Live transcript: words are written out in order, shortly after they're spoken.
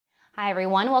Hi,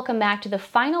 everyone. Welcome back to the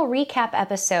final recap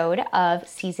episode of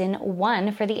Season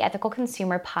 1 for the Ethical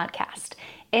Consumer Podcast.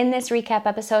 In this recap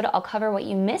episode, I'll cover what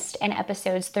you missed in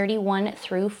episodes 31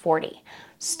 through 40.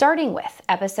 Starting with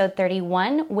episode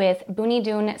 31 with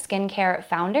Bunidun Skincare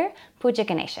founder, Pooja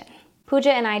Ganeshan.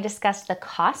 Pooja and I discussed the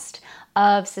cost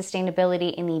of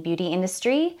sustainability in the beauty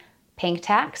industry, pink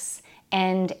tax,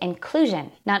 and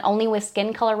inclusion, not only with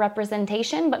skin color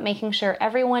representation, but making sure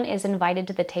everyone is invited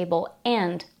to the table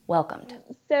and welcomed.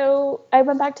 So I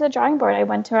went back to the drawing board. I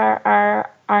went to our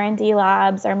R&D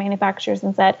labs, our manufacturers,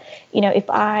 and said, if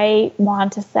I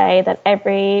want to say that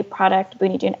every product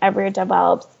Bunidun ever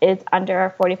develops is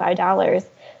under $45,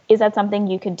 is that something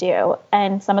you could do?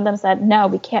 And some of them said, no,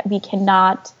 we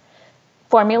cannot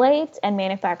formulate and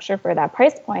manufacture for that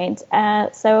price point.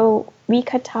 So we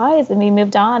cut ties and we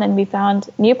moved on and we found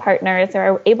new partners who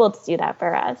are able to do that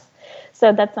for us.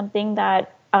 So that's something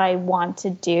that I want to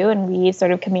do, and we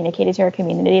sort of communicated to our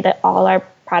community that all our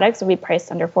products will be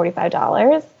priced under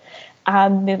 $45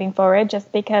 moving forward, just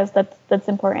because that's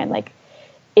important. Like,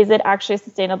 is it actually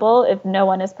sustainable if no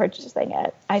one is purchasing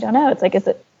it? I don't know. It's like, if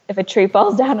a tree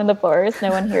falls down in the forest,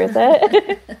 no one hears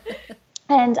it.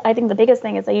 And I think the biggest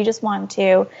thing is that you just want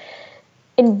to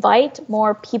invite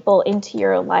more people into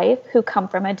your life who come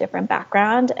from a different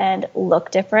background and look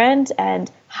different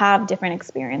and have different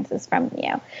experiences from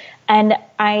you. And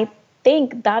I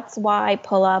think that's why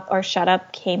Pull Up or Shut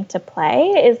Up came to play,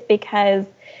 is because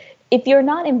if you're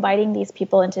not inviting these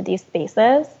people into these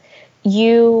spaces,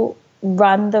 you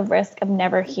run the risk of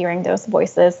never hearing those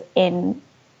voices in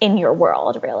your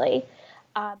world, really.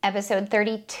 Episode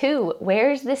 32,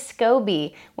 Where's the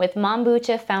SCOBY? With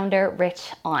Mombucha founder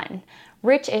Rich On.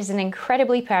 Rich is an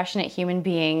incredibly passionate human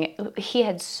being. He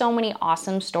had so many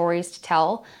awesome stories to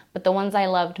tell, but the ones I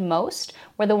loved most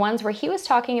were the ones where he was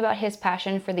talking about his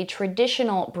passion for the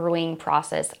traditional brewing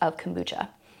process of kombucha.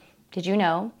 Did you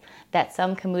know that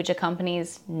some kombucha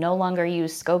companies no longer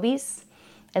use SCOBYs?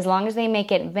 As long as they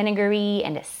make it vinegary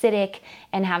and acidic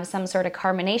and have some sort of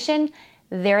carbonation,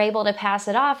 they're able to pass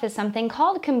it off as something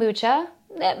called kombucha.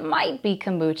 That might be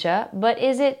kombucha, but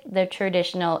is it the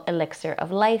traditional elixir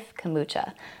of life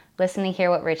kombucha? Listen to hear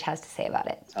what Rich has to say about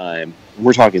it.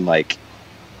 We're talking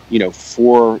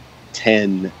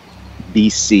 410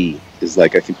 BC is I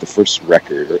think the first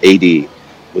record, or AD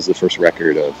was the first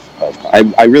record of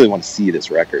I really want to see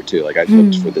this record too. I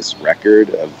looked for this record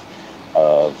of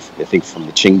I think from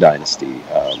the Qing Dynasty,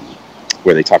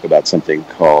 where they talk about something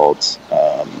called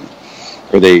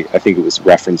I think it was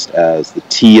referenced as the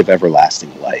tea of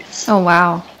everlasting life. Oh,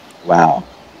 wow. Wow.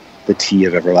 The tea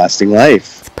of everlasting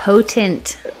life. It's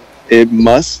potent. It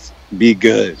must be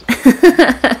good.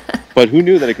 But who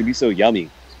knew that it could be so yummy?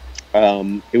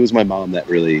 It was my mom that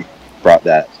really brought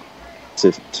that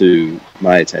to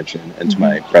my attention and to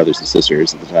my brothers and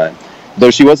sisters at the time.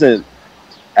 Though she wasn't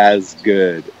as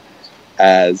good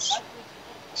as...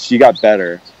 She got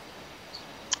better.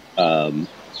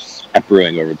 At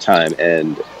brewing over time,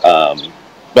 and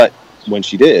but when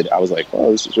she did, I was like,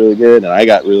 oh, this is really good, and I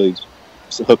got really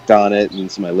hooked on it in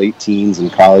my late teens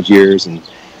and college years, and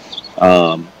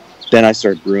then I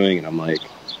started brewing, and I'm like,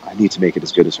 I need to make it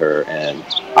as good as her, and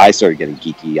I started getting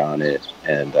geeky on it,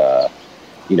 and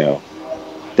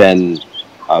then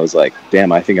I was like,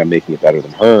 damn, I think I'm making it better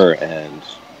than her, and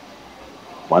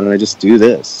why don't I just do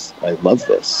this? I love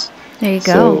this. There you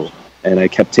go. And I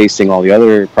kept tasting all the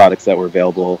other products that were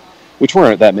available, which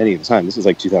weren't that many at the time. This was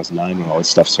 2009 when all this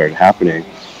stuff started happening.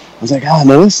 I was like,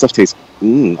 none of this stuff tastes,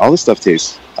 all this stuff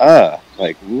tastes, not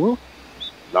like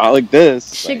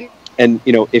this. Sugar. And,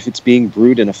 if it's being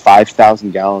brewed in a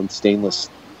 5,000-gallon stainless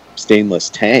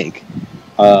tank,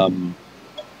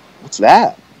 what's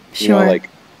that? Sure.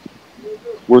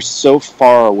 We're so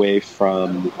far away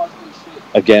from,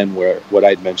 again, what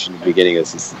I'd mentioned at the beginning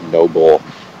is this noble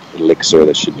elixir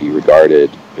that should be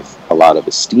regarded with a lot of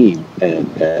esteem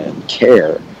and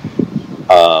care.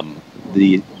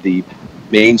 The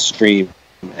mainstream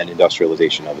and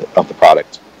industrialization of the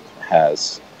product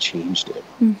has changed it.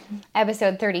 Mm-hmm.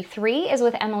 Episode 33 is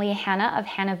with Emily Hanna of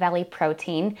Hanna Valley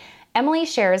Protein. Emily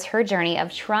shares her journey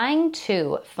of trying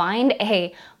to find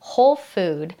a whole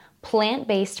food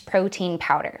plant-based protein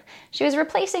powder. She was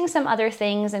replacing some other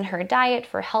things in her diet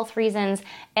for health reasons,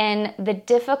 and the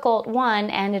difficult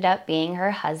one ended up being her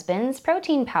husband's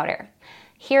protein powder.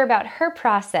 Hear about her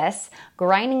process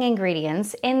grinding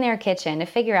ingredients in their kitchen to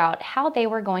figure out how they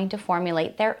were going to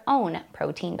formulate their own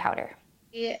protein powder.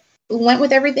 I went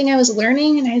with everything I was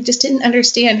learning, and I just didn't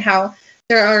understand how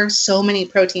there are so many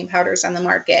protein powders on the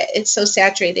market. It's so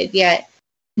saturated, yet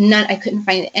I couldn't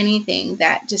find anything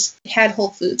that just had whole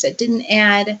foods, that didn't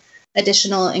add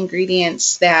additional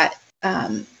ingredients that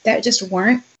that just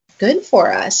weren't good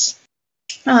for us.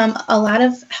 A lot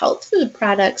of health food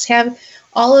products have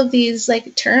all of these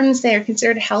like terms that are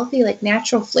considered healthy, like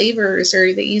natural flavors,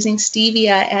 or they're using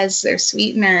stevia as their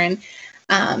sweetener.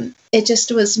 And it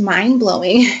just was mind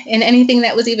blowing. And anything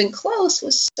that was even close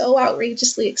was so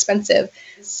outrageously expensive.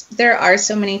 There are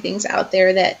so many things out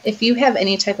there that if you have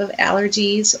any type of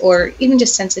allergies or even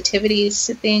just sensitivities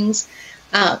to things,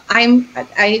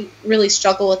 I really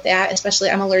struggle with that, especially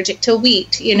I'm allergic to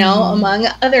wheat, among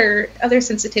other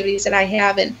sensitivities that I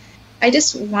have. And I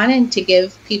just wanted to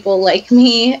give people like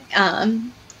me,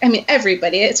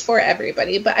 everybody, it's for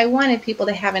everybody, but I wanted people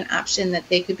to have an option that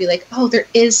they could be like, oh, there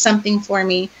is something for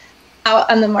me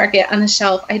out on the market, on the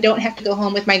shelf. I don't have to go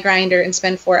home with my grinder and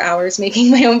spend 4 hours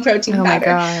making my own protein powder.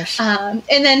 Oh my gosh. And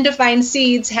then Divine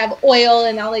Seeds have oil,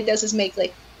 and all it does is make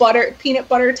like peanut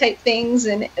butter type things,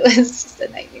 and it was just a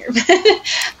nightmare.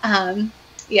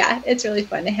 Yeah, it's really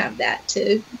fun to have that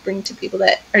to bring to people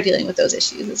that are dealing with those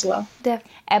issues as well.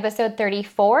 Episode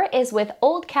 34 is with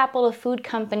Old Capital Food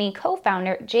Company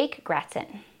co-founder Jake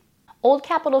Gratzen. Old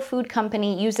Capital Food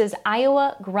Company uses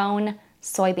Iowa-grown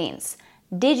soybeans.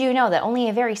 Did you know that only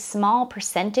a very small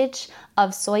percentage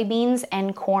of soybeans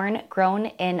and corn grown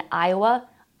in Iowa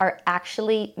are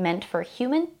actually meant for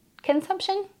human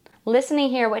consumption? Listen to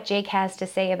hear what Jake has to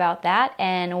say about that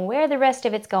and where the rest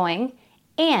of it's going,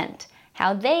 and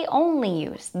how they only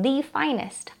use the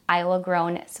finest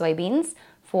Iowa-grown soybeans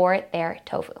for their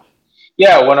tofu.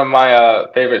 Yeah, one of my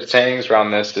favorite sayings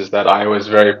around this is that Iowa is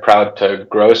very proud to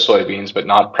grow soybeans, but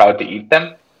not proud to eat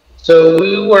them. So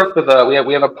we work with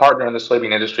we have a partner in the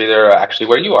soybean industry. They're actually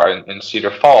where you are in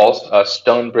Cedar Falls,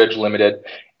 Stonebridge Limited.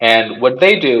 And what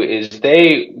they do is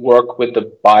they work with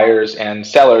the buyers and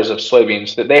sellers of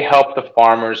soybeans, that they help the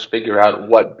farmers figure out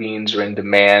what beans are in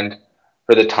demand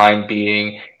for the time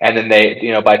being. And then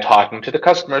they, by talking to the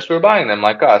customers who are buying them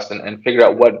like us, and figure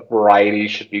out what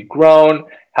varieties should be grown,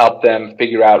 help them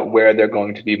figure out where they're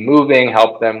going to be moving,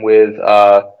 help them with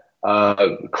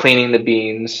cleaning the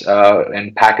beans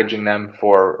and packaging them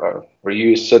for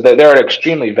use. So they're an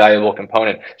extremely valuable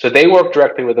component. So they work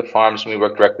directly with the farms, and we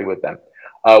work directly with them.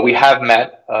 We have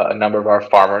met a number of our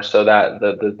farmers, so that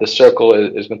the circle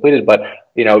is completed. But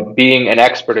being an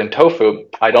expert in tofu,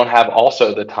 I don't have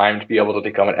also the time to be able to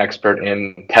become an expert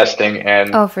in testing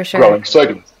and growing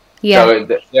soybeans. Yeah.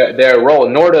 So their role,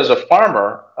 nor does a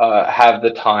farmer have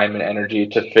the time and energy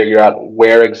to figure out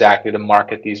where exactly to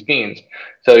market these beans.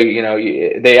 So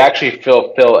they actually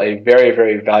fill a very,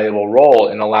 very valuable role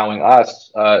in allowing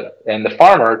us and the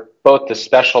farmer both to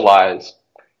specialize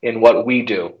in what we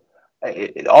do.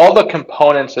 All the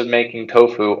components of making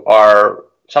tofu are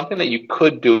something that you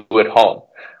could do at home.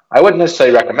 I wouldn't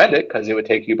necessarily recommend it, because it would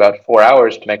take you about 4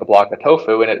 hours to make a block of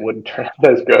tofu, and it wouldn't turn out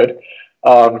as good.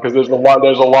 Because there's a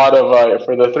lot of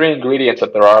for the three ingredients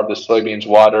that there are, the soybeans,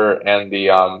 water, and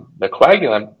the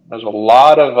coagulant. There's a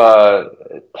lot of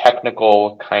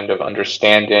technical kind of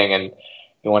understanding, and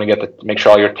you want to make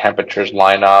sure all your temperatures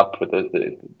line up with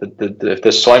if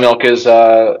the soy milk is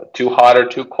too hot or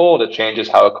too cold, it changes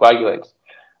how it coagulates.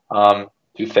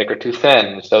 Too thick or too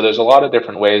thin. So there's a lot of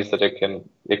different ways that it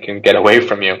can get away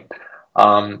from you.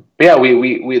 But yeah,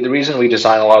 we the reason we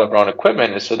design a lot of our own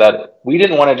equipment is so that we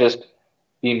didn't want to just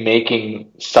be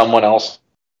making someone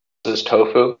else's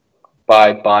tofu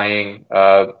by buying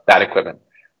that equipment.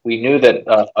 We knew that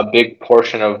a big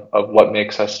portion of what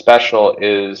makes us special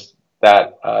is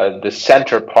that the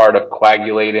center part of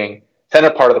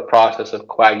the process of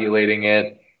coagulating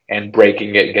it and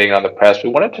breaking it and getting it on the press, we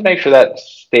wanted to make sure that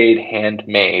stayed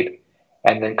handmade,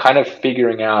 and then kind of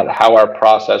figuring out how our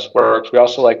process works. We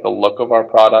also like the look of our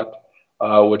product,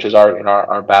 which is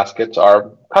our baskets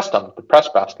are custom, the press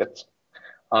baskets.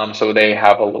 So they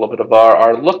have a little bit of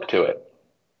our look to it.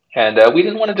 And we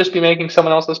didn't want to just be making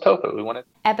someone else's tofu.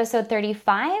 Episode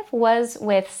 35 was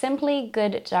with Simply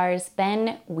Good Jars'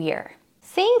 Ben Weir.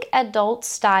 Think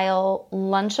adult-style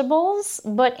Lunchables,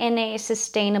 but in a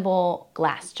sustainable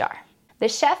glass jar. The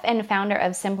chef and founder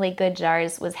of Simply Good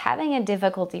Jars was having a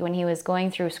difficulty when he was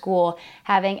going through school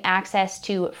having access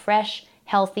to fresh,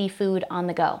 healthy food on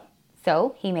the go.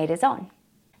 So he made his own.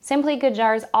 Simply Good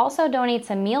Jars also donates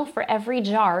a meal for every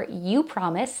jar you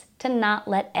promise to not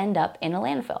let end up in a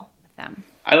landfill with them.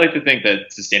 I like to think that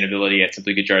sustainability at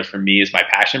Simply Good Jars for me is my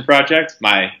passion project.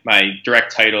 My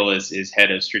direct title is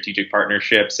head of strategic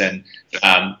partnerships, and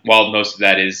while most of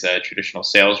that is a traditional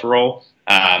sales role,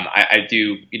 I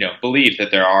do believe that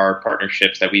there are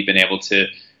partnerships that we've been able to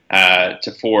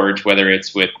forge, whether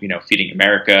it's with Feeding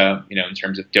America, in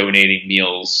terms of donating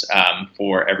meals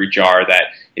for every jar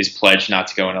that is pledged not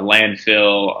to go in a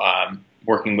landfill.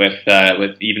 working with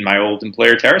even my old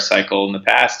employer TerraCycle in the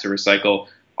past to recycle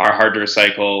our hard to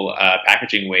recycle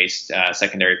packaging waste,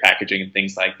 secondary packaging and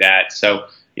things like that. So,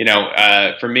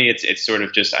 for me, it's sort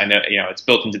of just, I know, it's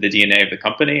built into the DNA of the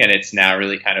company, and it's now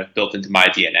really kind of built into my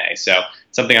DNA. So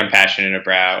it's something I'm passionate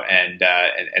about,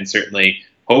 and certainly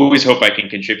always hope I can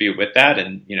contribute with that.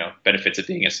 And, benefits of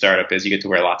being a startup is you get to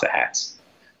wear lots of hats.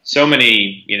 So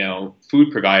many,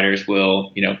 food providers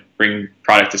will, bring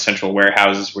product to central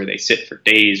warehouses where they sit for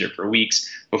days or for weeks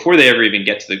before they ever even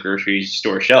get to the grocery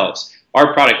store shelves.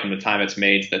 Our product, from the time it's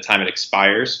made to the time it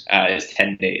expires, is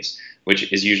 10 days,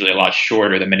 which is usually a lot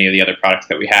shorter than many of the other products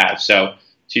that we have. So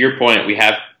to your point, we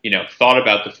have, thought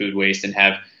about the food waste and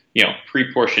have,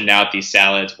 pre-portioned out these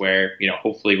salads where,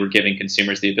 hopefully we're giving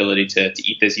consumers the ability to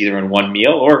eat this either in one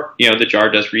meal or, the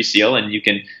jar does reseal and you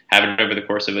can have it over the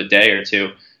course of a day or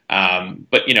two.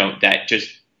 But, that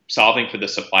just solving for the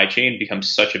supply chain becomes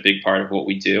such a big part of what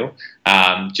we do,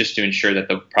 just to ensure that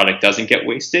the product doesn't get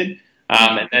wasted.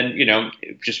 And then,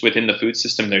 just within the food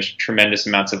system, there's tremendous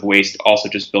amounts of waste also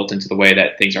just built into the way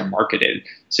that things are marketed.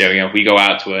 So, if we go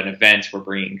out to an event, we're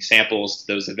bringing samples to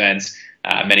those events.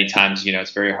 Many times,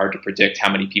 it's very hard to predict how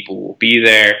many people will be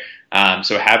there.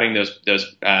 So having those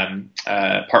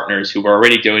partners who are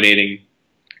already donating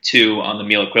to on the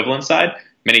meal equivalent side,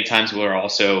 many times we're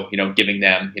also, giving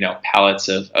them, pallets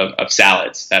of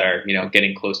salads that are,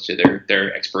 getting close to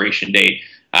their expiration date.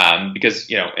 Because,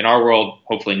 in our world,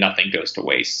 hopefully nothing goes to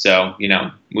waste. So,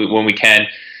 when we can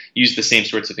use the same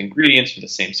sorts of ingredients from the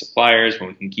same suppliers, when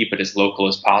we can keep it as local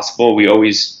as possible, we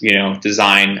always,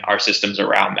 design our systems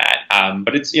around that.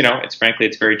 But it's, frankly,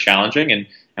 it's very challenging and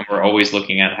we're always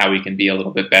looking at how we can be a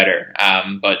little bit better.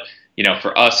 But,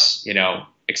 for us,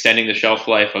 extending the shelf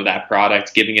life of that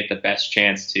product, giving it the best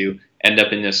chance to end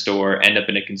up in the store, end up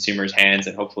in a consumer's hands,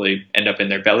 and hopefully end up in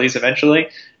their bellies eventually.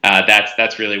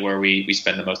 That's really where we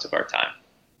spend the most of our time.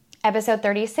 Episode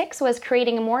 36 was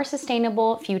Creating a More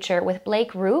Sustainable Future with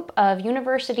Blake Roop of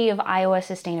University of Iowa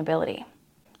Sustainability.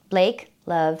 Blake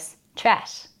loves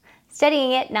trash.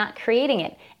 Studying it, not creating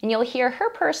it. And you'll hear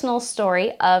her personal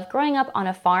story of growing up on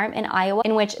a farm in Iowa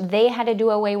in which they had to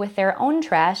do away with their own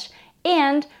trash,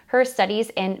 and her studies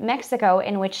in Mexico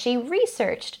in which she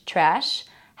researched trash,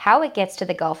 how it gets to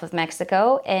the Gulf of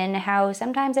Mexico, and how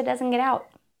sometimes it doesn't get out.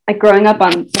 Like growing up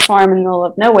on the farm in the middle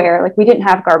of nowhere, like we didn't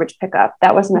have garbage pickup.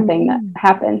 That wasn't a thing that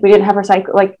happened. We didn't have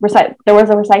there was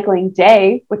a recycling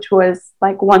day, which was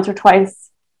like once or twice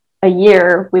a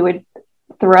year. We would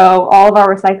throw all of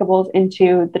our recyclables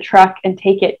into the truck and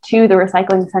take it to the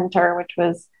recycling center, which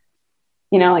was,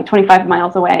 like 25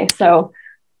 miles away. So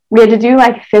we had to do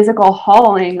like physical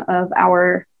hauling of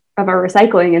our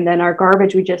recycling, and then our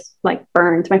garbage we just like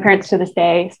burned. My parents to this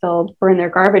day still burn their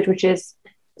garbage, which is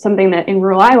something that in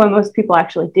rural Iowa most people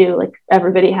actually do. Like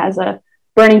everybody has a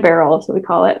burning barrel, so we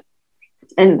call it.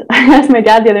 And I asked my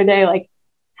dad the other day, like,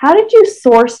 how did you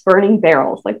source burning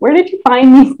barrels? Like, where did you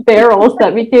find these barrels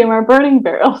that became our burning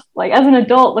barrels? Like, as an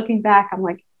adult looking back, I'm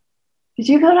like, did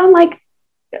you go down, like,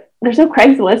 there's no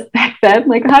Craigslist back then.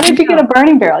 Like, how did you get a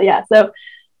burning barrel? Yeah. So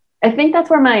I think that's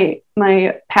where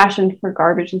my passion for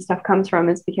garbage and stuff comes from,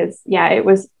 is because, it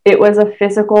was a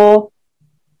physical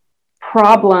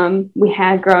problem we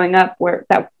had growing up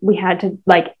that we had to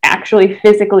like actually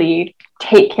physically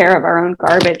take care of our own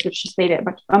garbage, which just made it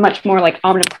a much more like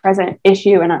omnipresent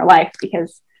issue in our life,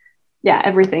 because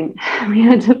everything we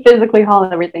had to physically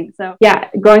haul everything. So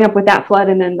growing up with that flood,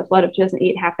 and then the flood of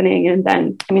 2008 happening, and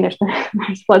then there's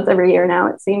floods every year now,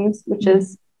 it seems, which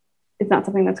is it's not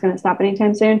something that's going to stop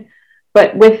anytime soon.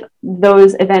 But with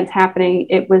those events happening,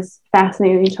 it was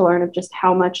fascinating to learn of just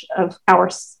how much of our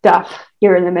stuff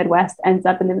here in the Midwest ends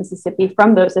up in the Mississippi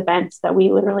from those events that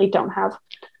we literally don't have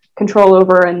control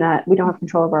over, and that we don't have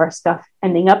control over our stuff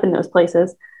ending up in those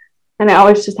places. And I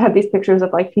always just have these pictures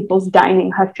of like people's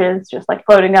dining hutches just like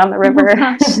floating down the river in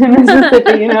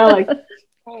Mississippi, like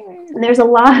there's a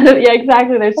lot of,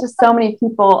 exactly. There's just so many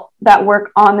people that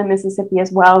work on the Mississippi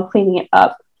as well, cleaning it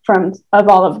up of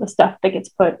all of the stuff that gets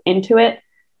put into it,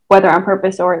 whether on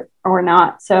purpose or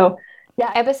not. So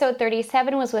episode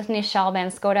 37 was with Nishal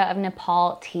Banskota of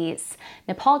Nepal Teas.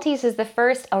 Nepal Teas is the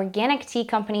first organic tea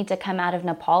company to come out of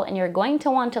Nepal, and you're going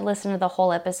to want to listen to the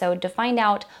whole episode to find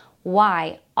out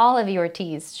why all of your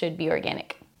teas should be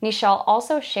organic. Nishal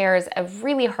also shares a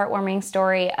really heartwarming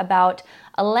story about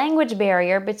a language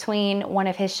barrier between one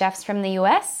of his chefs from the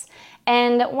US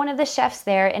and one of the chefs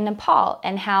there in Nepal,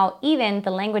 and how even the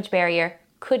language barrier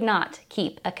could not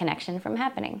keep a connection from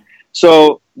happening.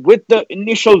 So with the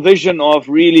initial vision of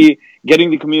really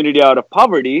getting the community out of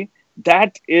poverty,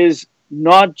 that is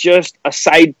not just a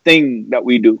side thing that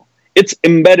we do. it's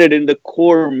embedded in the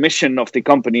core mission of the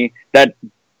company that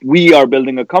we are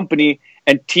building a company,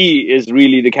 and tea is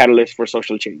really the catalyst for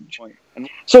social change.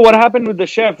 So what happened with the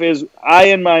chef is I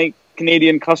and my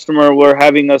Canadian customer were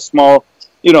having a small,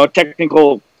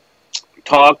 technical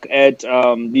talk at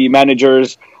the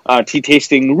manager's tea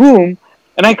tasting room,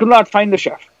 and I could not find the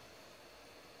chef.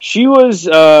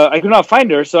 I could not find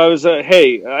her, so I was,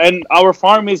 hey, and our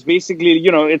farm is basically,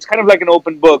 it's kind of like an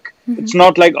open book. Mm-hmm. It's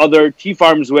not like other tea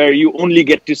farms where you only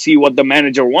get to see what the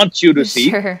manager wants you to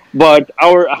see. Sure. But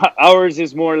ours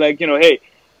is more like, hey,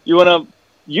 you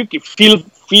can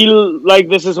feel like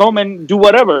this is home and do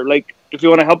whatever. Like, if you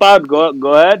want to help out,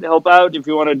 go ahead, help out. If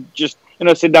you want to just,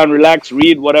 sit down, relax,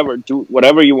 read, whatever, do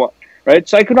whatever you want, right?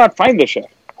 So I could not find the chef.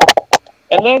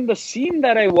 And then the scene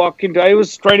that I walked into, I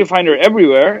was trying to find her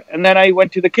everywhere. And then I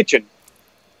went to the kitchen.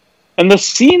 And the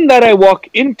scene that I walk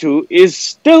into is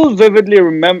still vividly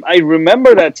I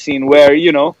remember that scene where,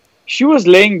 she was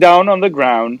laying down on the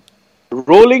ground,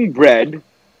 rolling bread,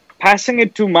 passing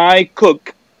it to my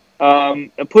cook,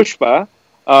 Pushpa,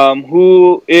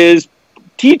 who is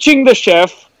teaching the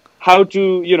chef how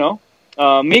to,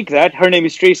 make that. Her name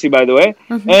is Tracy, by the way.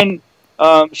 Mm-hmm. And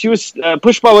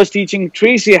Pushpa was teaching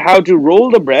Tracy how to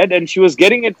roll the bread, and she was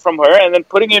getting it from her and then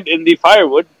putting it in the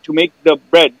firewood to make the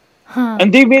bread. Huh.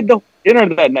 And they made the dinner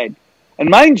that night. And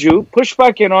mind you,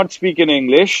 Pushpa cannot speak in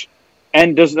English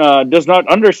and does not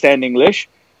understand English.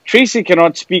 Tracy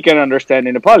cannot speak and understand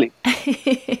in Nepali.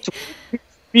 So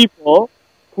people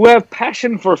who have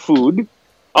passion for food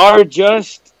are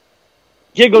just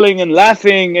giggling and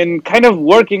laughing and kind of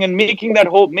working and made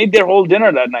their whole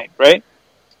dinner that night, right?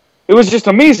 It was just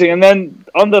amazing. And then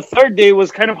on the third day, it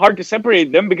was kind of hard to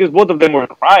separate them because both of them were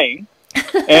crying.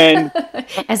 And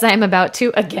as I am about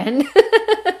to again.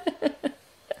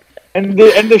 and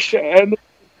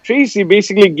Tracy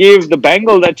basically gave the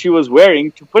bangle that she was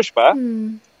wearing to Pushpa,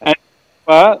 and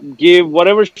Pushpa gave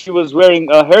whatever she was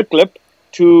wearing, a hair clip,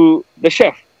 to the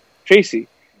chef, Tracy.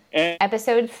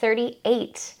 Episode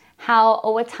 38. How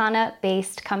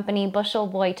Owatonna-based company Bushel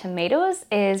Boy Tomatoes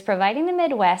is providing the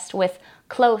Midwest with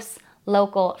close,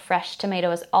 local, fresh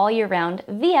tomatoes all year round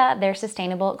via their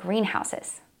sustainable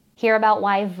greenhouses. Hear about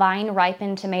why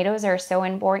vine-ripened tomatoes are so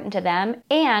important to them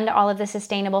and all of the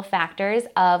sustainable factors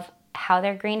of how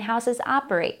their greenhouses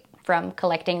operate, from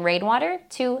collecting rainwater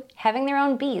to having their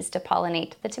own bees to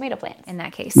pollinate the tomato plants in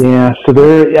that case. Yeah, so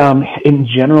they're, in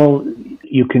general,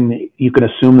 you can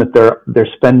assume that they're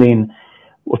spending,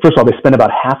 well, first of all, they spend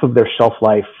about half of their shelf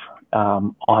life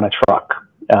on a truck.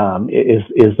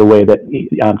 Is the way that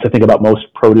to think about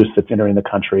most produce that's entering the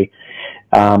country.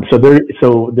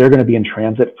 So they're going to be in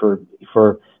transit for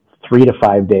 3 to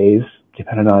 5 days,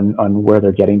 depending on where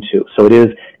they're getting to. So it is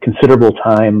considerable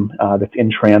time that's in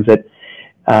transit,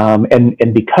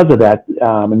 and because of that,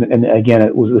 and again,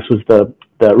 this was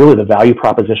the value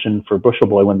proposition for Bushel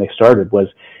Boy when they started was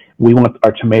we want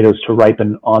our tomatoes to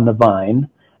ripen on the vine,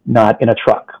 not in a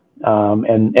truck.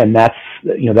 And that's,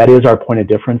 that is our point of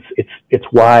difference. It's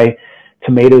why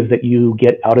tomatoes that you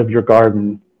get out of your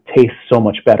garden taste so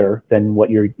much better than what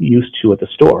you're used to at the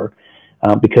store,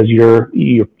 because you're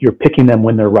picking them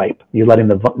when they're ripe. You're letting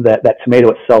that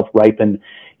tomato itself ripen,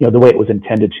 the way it was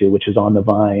intended to, which is on the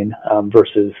vine,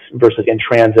 versus in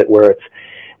transit where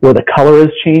the color is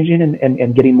changing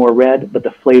and getting more red, but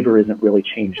the flavor isn't really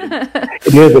changing.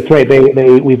 That's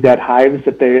right. We've got hives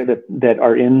that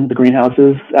are in the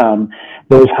greenhouses.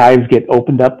 Those hives get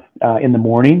opened up in the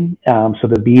morning, so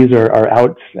the bees are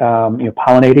out,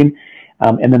 pollinating,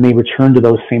 and then they return to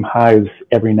those same hives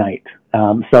every night.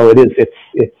 So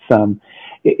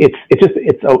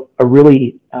it's a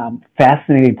really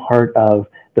fascinating part of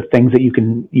the things that you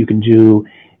can do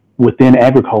within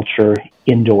agriculture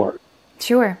indoors.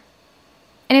 Sure.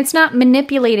 And it's not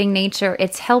manipulating nature,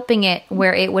 it's helping it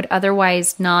where it would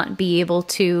otherwise not be able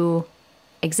to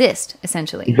exist,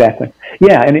 essentially. Exactly.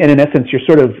 Yeah, and in essence,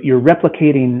 you're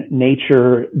replicating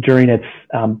nature during its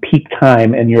peak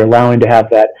time, and you're allowing to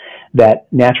have that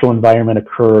natural environment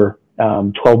occur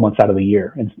 12 months out of the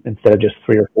year instead of just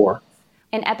 3 or 4.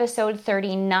 In episode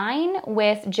 39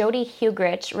 with Jody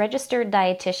Hugrich, registered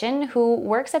dietitian who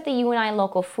works at the UNI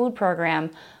Local Food Program,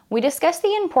 we discuss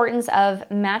the importance of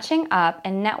matching up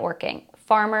and networking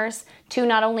farmers to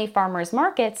not only farmers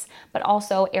markets, but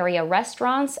also area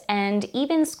restaurants and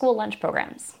even school lunch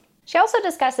programs. She also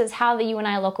discusses how the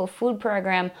UNI Local Food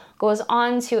Program goes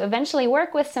on to eventually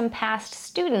work with some past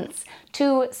students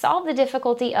to solve the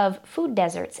difficulty of food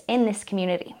deserts in this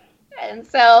community. And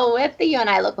so with the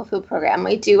UNI Local Food Program,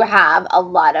 we do have a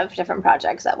lot of different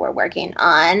projects that we're working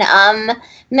on.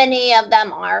 Many of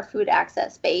them are food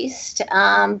access based,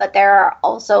 but there are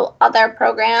also other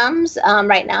programs.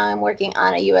 Right now I'm working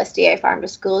on a USDA Farm to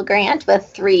School grant with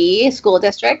 3 school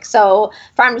districts. So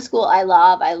Farm to School I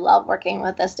love working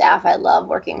with the staff. I love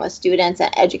working with students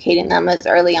and educating them as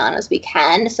early on as we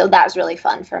can. So that's really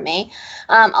fun for me.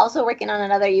 Also working on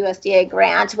another USDA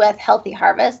grant with Healthy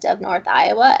Harvest of North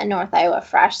Iowa and North Iowa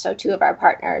Fresh, so 2 of our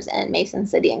partners in Mason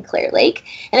City and Clear Lake.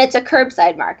 And it's a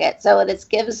curbside market, so it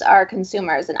gives our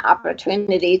consumers an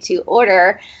opportunity to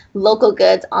order local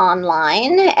goods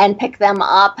online and pick them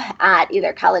up at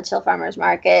either College Hill Farmers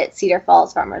Market, Cedar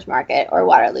Falls Farmers Market, or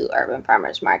Waterloo Urban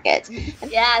Farmers Market.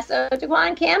 Yeah, so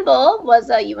Jaquan Campbell was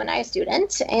a UNI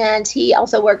student, and he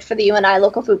also worked for the UNI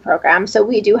Local Food Program. So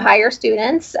we do hire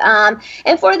students, and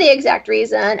for the exact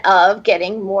reason of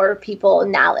getting more people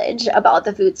knowledge about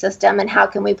the food system and how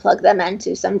can we plug them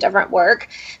into some different work.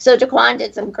 So Jaquan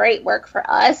did some great work for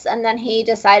us, and then he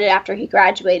decided after he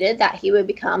graduated that he would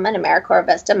become an AmeriCorps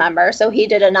Vista member. So he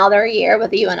did another year with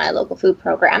the UNI Local Food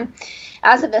Program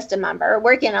as a Vista member,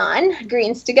 working on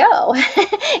Greens to Go.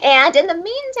 And in the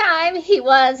meantime,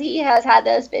 he has had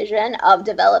this vision of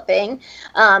developing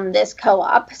this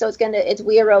co-op. So it's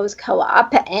We Arose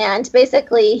Co-op, and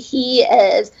basically he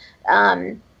is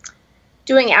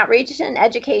doing outreach and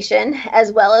education,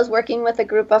 as well as working with a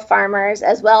group of farmers,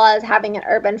 as well as having an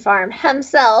urban farm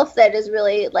himself that is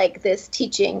really like this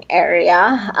teaching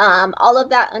area. All of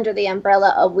that under the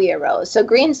umbrella of We Arose. So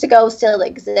Greens to Go still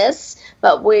exists,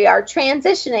 but we are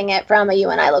transitioning it from a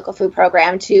UNI Local Food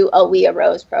Program to a We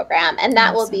Arose program. And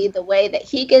that will be the way that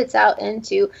he gets out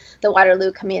into the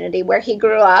Waterloo community where he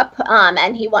grew up,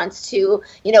 and he wants to,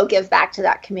 give back to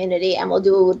that community, and we'll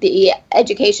do the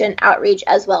education outreach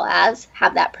as well as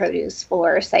have that produce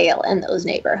for sale in those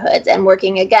neighborhoods, and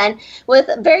working again with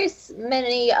very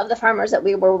many of the farmers that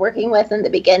we were working with in the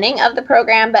beginning of the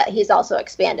program, but he's also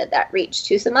expanded that reach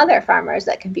to some other farmers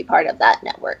that can be part of that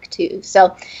network too.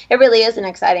 So it really is an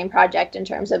exciting project in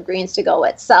terms of Greens to Go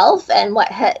itself and what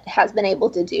has been able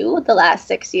to do the last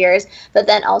 6 years, but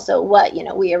then also what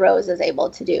We Arose is able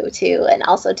to do too, and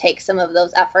also take some of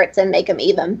those efforts and make them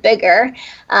even bigger.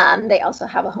 They also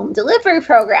have a home delivery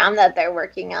program that they're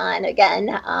working on again,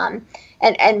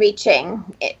 and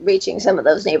reaching some of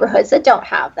those neighborhoods that don't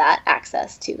have that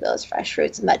access to those fresh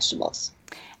fruits and vegetables.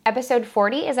 Episode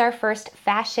 40 is our first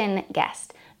fashion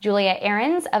guest, Julia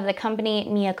Ahrens of the company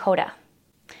Miyakota.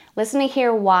 Listen to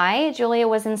hear why Julia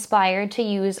was inspired to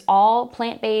use all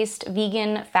plant-based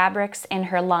vegan fabrics in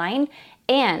her line,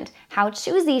 and how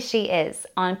choosy she is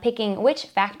on picking which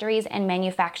factories and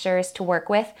manufacturers to work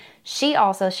with. She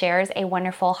also shares a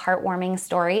wonderful, heartwarming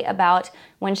story about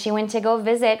when she went to go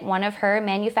visit one of her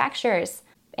manufacturers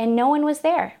and no one was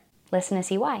there. Listen to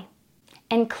see why.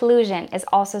 Inclusion is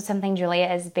also something Julia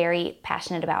is very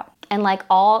passionate about. And like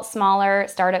all smaller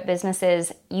startup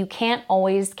businesses, you can't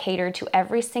always cater to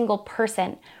every single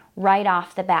person right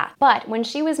off the bat. But when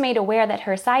she was made aware that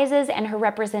her sizes and her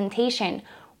representation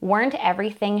weren't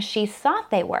everything she thought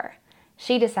they were,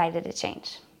 she decided to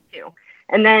change.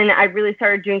 And then I really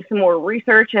started doing some more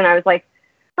research, and I was like,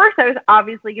 first I was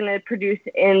obviously going to produce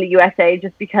in the USA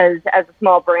just because as a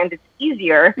small brand it's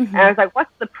easier. Mm-hmm. And I was like, what's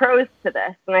the pros to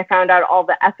this? And I found out all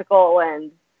the ethical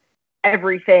and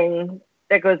everything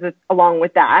that goes along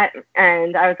with that.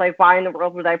 And I was like, why in the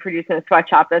world would I produce in a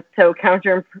sweatshop that's so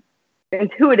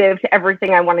counterintuitive to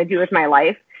everything I want to do with my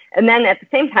life? And then at the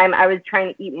same time, I was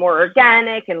trying to eat more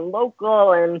organic and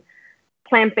local and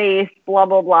plant-based, blah,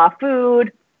 blah, blah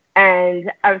food.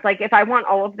 And I was like, if I want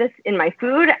all of this in my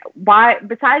food, why,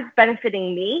 besides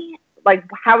benefiting me, like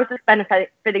how is this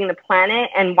benefiting the planet?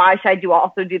 And why should I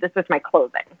also do this with my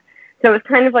clothing? So it's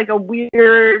kind of like a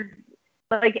weird,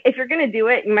 like if you're going to do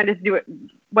it, you might just do it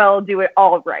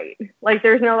all right. Like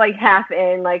there's no like half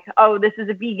in, like, oh, this is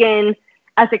a vegan,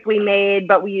 ethically made,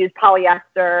 but we use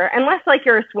polyester, unless like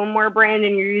you're a swimwear brand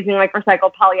and you're using like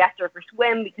recycled polyester for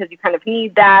swim because you kind of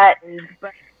need that.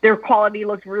 But their quality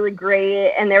looked really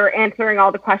great, and they were answering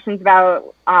all the questions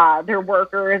about their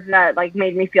workers that like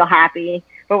made me feel happy.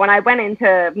 But when I went in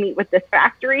to meet with this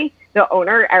factory, the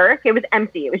owner, Eric, it was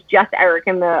empty. It was just Eric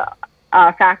in the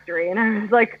factory, and I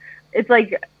was like, it's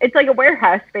like a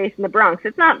warehouse space in the Bronx.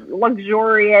 It's not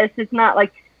luxurious. It's not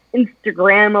like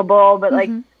Instagrammable, but like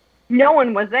no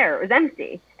one was there. It was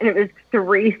empty. And it was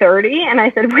 3:30. And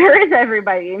I said, where is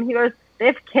everybody? And he goes, they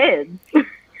have kids.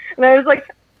 And I was like,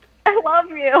 I love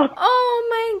you. Oh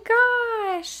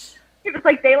my gosh. He was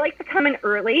like, they like to come come in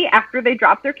early after they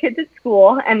drop their kids at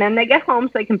school, and then they get home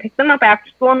so they can pick them up after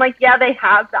school. And like, yeah, they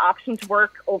have the option to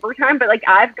work overtime, but like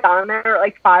I've gone there at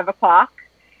like 5 o'clock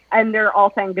and they're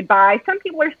all saying goodbye. Some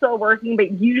people are still working,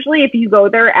 but usually if you go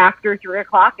there after 3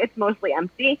 o'clock, it's mostly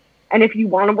empty. And if you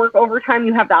want to work overtime,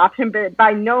 you have the option, but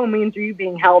by no means are you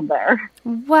being held there.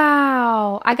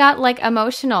 Wow. I got like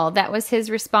emotional. That was his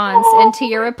response. And to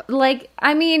your, like,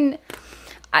 I mean,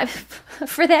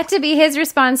 for that to be his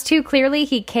response too, clearly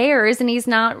he cares, and he's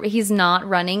not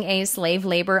running a slave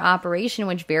labor operation,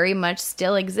 which very much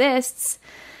still exists.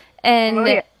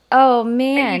 And oh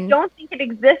man. And you don't think it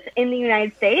exists in the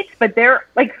United States, but they're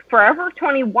like Forever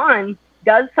 21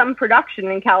 does some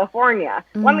production in California.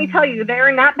 Let me tell you,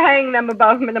 they're not paying them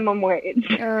above minimum wage.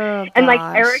 Oh, and like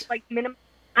Eric, like minimum,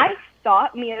 I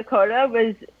thought Miyakota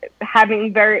was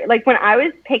having very, like when I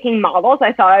was picking models,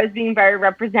 I thought I was being very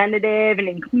representative and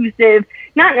inclusive,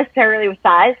 not necessarily with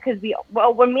size, because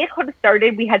when Miyakota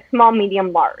started, we had small,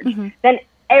 medium, large. Then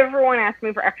everyone asked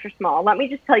me for extra small. Let me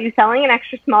just tell you, selling an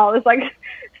extra small is like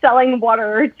selling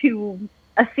water to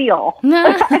a seal.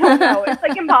 I don't know. It's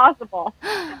like impossible.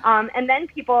 And then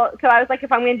so I was like,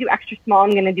 if I'm going to do extra small,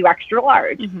 I'm going to do extra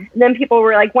large. And then people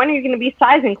were like, when are you going to be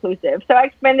size inclusive? So I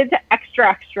expanded to extra,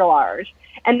 extra large.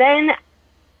 And then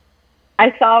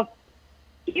I saw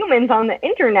humans on the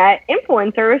internet,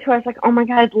 influencers, who I was like, oh my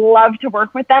God, I'd love to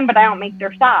work with them, but I don't make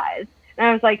their size. And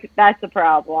I was like, that's a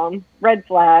problem. Red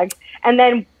flag. And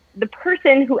then the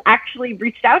person who actually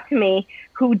reached out to me,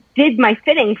 who did my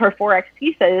fitting for 4X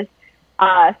pieces,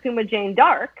 Suma Jane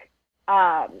Dark,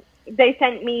 they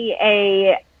sent me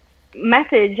a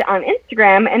message on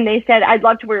Instagram and they said, I'd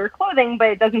love to wear your clothing, but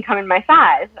it doesn't come in my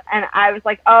size. And I was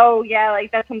like, oh yeah,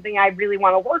 like that's something I really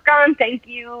want to work on. Thank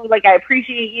you. Like, I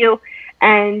appreciate you.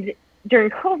 And during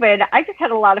COVID, I just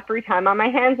had a lot of free time on my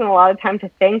hands and a lot of time to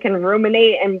think and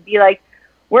ruminate and be like,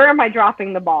 where am I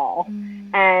dropping the ball?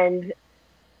 And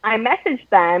I messaged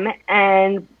them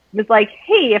and was like,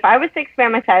 hey, if I was to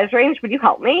expand my size range, would you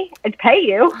help me? I'd pay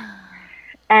you.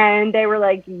 And they were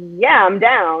like, yeah, I'm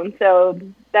down. So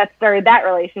that started that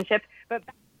relationship.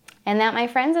 And that, my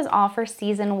friends, is all for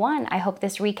season 1. I hope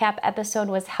this recap episode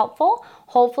was helpful.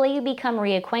 Hopefully you become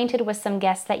reacquainted with some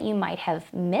guests that you might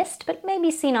have missed, but maybe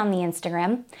seen on the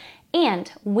Instagram.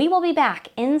 And we will be back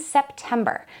in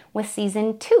September with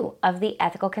season 2 of the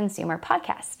Ethical Consumer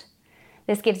Podcast.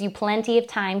 This gives you plenty of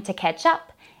time to catch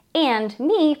up, and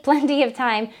me plenty of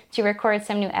time to record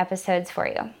some new episodes for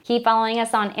you. Keep following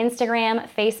us on Instagram,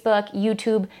 Facebook,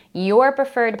 YouTube, your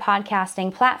preferred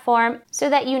podcasting platform, so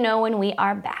that you know when we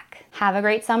are back. Have a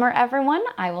great summer, everyone.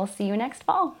 I will see you next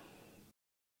fall.